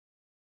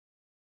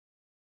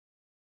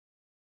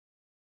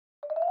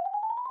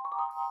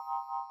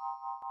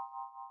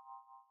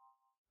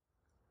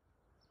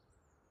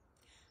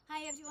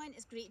Hi everyone,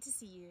 it's great to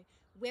see you.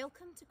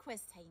 Welcome to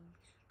quiz time.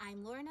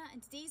 I'm Lorna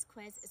and today's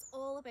quiz is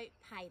all about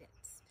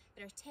pirates.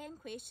 There are 10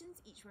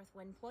 questions, each worth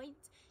 1 point.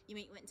 You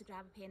might want to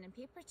grab a pen and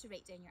paper to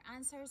write down your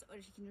answers, or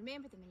if you can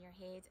remember them in your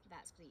head,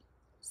 that's great.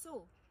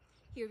 So,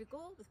 here we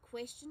go with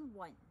question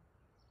 1.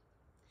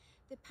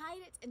 The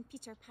pirate in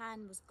Peter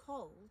Pan was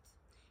called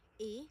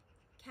A.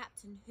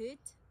 Captain Hood,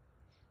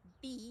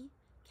 B.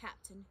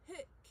 Captain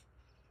Hook,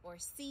 or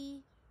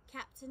C.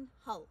 Captain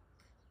Hulk.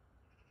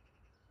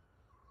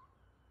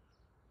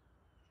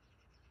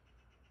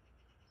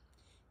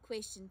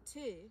 Question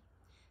 2.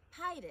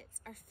 Pirates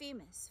are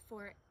famous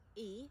for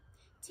A.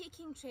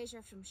 Taking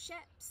treasure from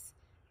ships,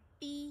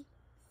 B.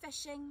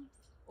 Fishing,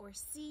 or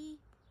C.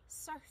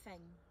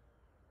 Surfing.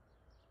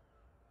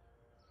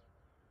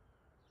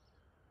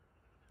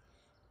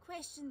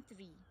 Question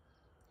 3.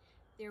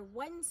 There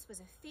once was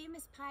a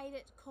famous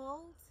pirate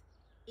called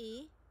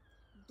A.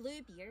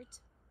 Bluebeard,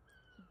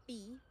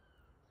 B.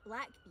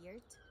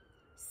 Blackbeard,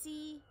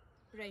 C.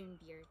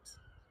 Brownbeard.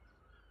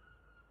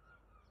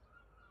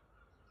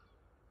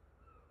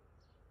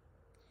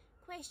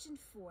 Question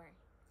 4.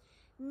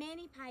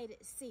 Many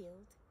pirates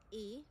sailed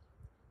A.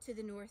 to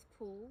the North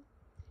Pole,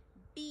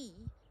 B.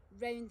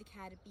 round the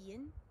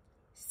Caribbean,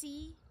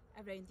 C.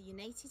 around the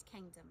United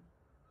Kingdom.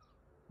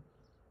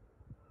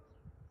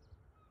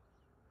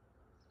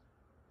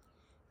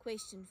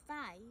 Question 5.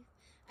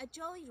 A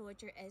Jolly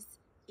Roger is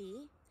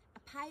A. a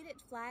pirate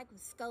flag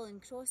with skull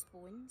and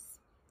crossbones,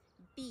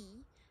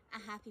 B.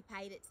 a happy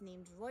pirate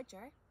named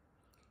Roger,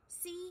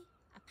 C.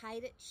 a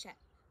pirate ship.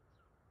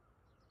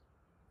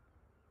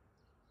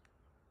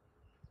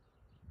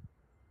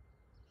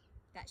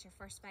 That's your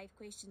first 5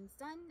 questions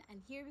done,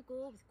 and here we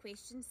go with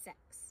question 6.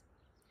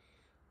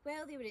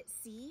 While they were at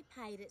sea,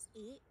 pirates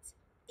ate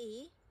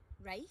A.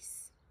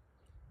 rice,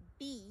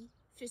 B.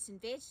 fruit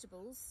and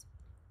vegetables,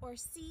 or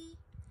C.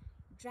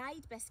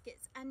 dried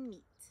biscuits and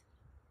meat.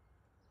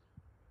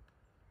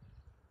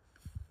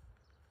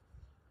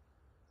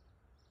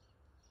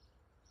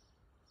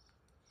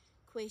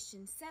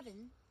 Question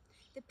 7.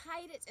 The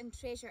pirate in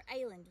Treasure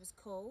Island was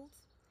called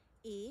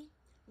A.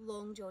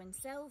 Long John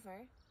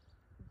Silver,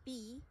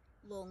 B.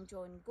 Long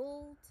John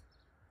Gold,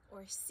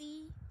 or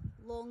C.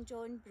 Long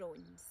John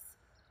Bronze.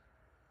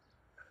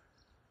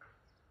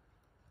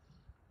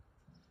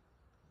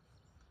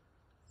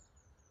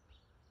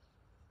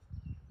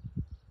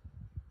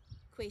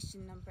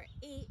 Question number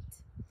 8.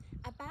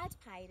 A bad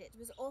pirate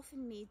was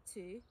often made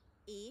to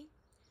A.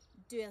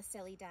 do a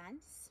silly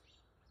dance,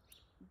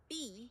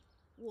 B.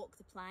 walk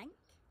the plank,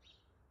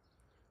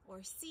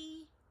 or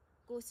C.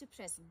 go to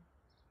prison.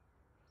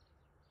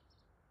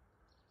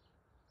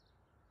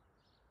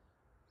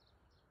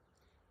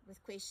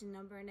 With question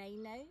number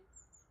 9 now,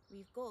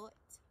 we've got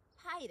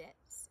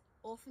pirates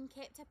often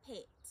kept a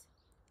pet,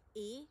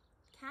 A.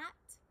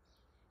 cat,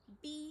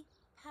 B.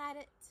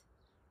 parrot,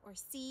 or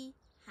C.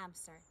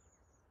 hamster.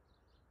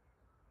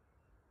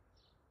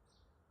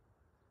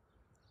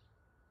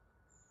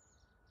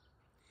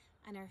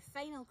 And our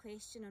final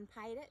question on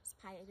pirates,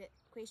 pirate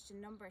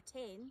question number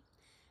 10.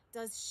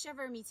 Does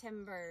shiver me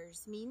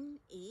timbers mean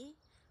A.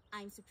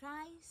 I'm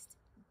surprised,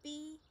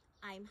 B.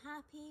 I'm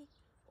happy,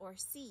 or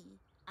C.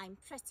 I'm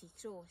pretty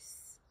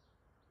cross?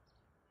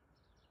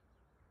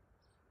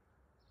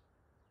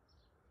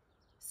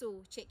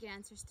 So check your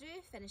answers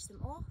through, finish them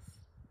off,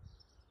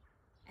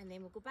 and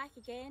then we'll go back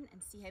again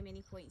and see how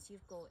many points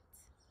you've got.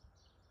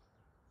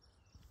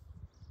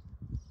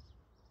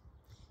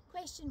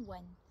 Question 1.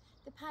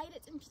 The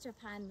pirate in Peter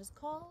Pan was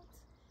called?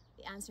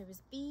 The answer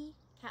was B.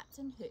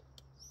 Captain Hook.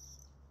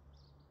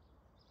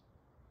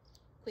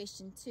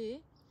 Question 2.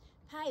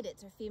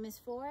 Pirates are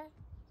famous for?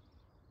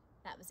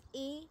 That was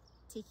A.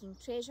 taking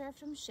treasure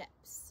from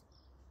ships.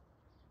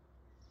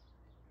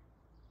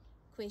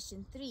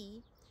 Question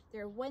 3.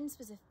 There once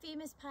was a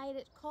famous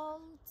pirate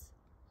called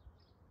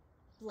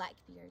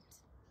Blackbeard,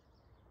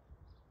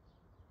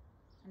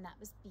 and that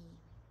was B.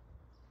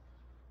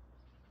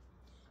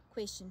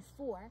 Question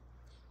 4.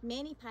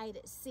 Many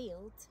pirates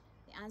sailed.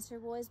 The answer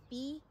was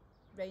B.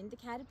 round the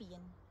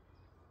Caribbean.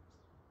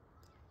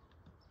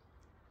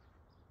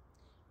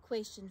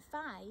 Question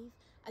 5.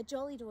 A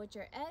Jolly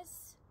Roger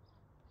is?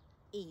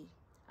 A.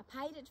 a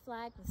pirate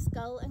flag with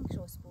skull and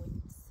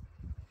crossbones.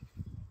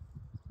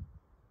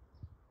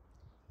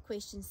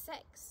 Question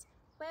 6.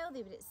 While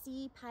they were at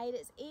sea,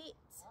 pirates ate?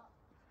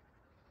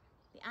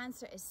 The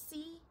answer is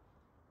C.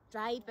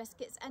 dried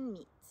biscuits and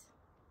meat.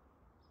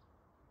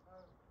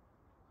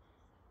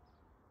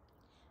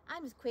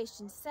 And with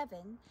question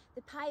 7,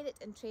 the pirate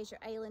in Treasure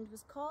Island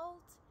was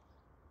called?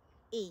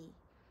 A.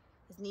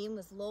 His name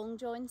was Long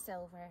John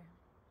Silver.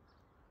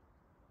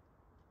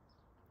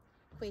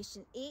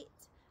 Question 8.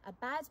 A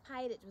bad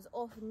pirate was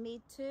often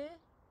made to?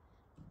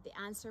 The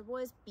answer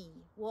was B.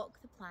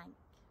 walk the plank.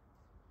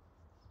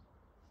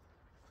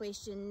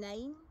 Question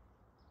 9.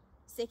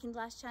 Second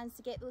last chance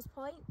to get those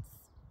points.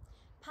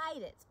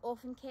 Pirates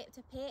often kept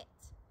a pet.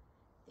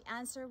 The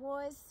answer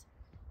was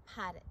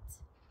parrot.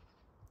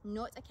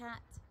 Not a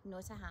cat,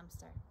 not a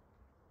hamster.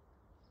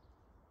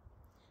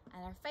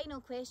 And our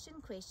final question,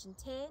 question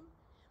 10.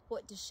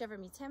 What does shiver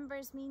me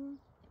timbers mean?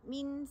 It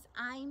means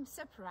I'm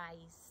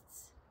surprised.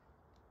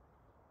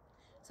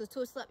 So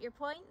total up your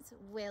points,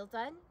 well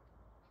done.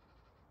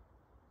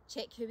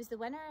 Check who was the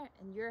winner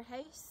in your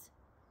house,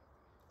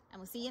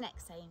 and we'll see you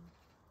next time.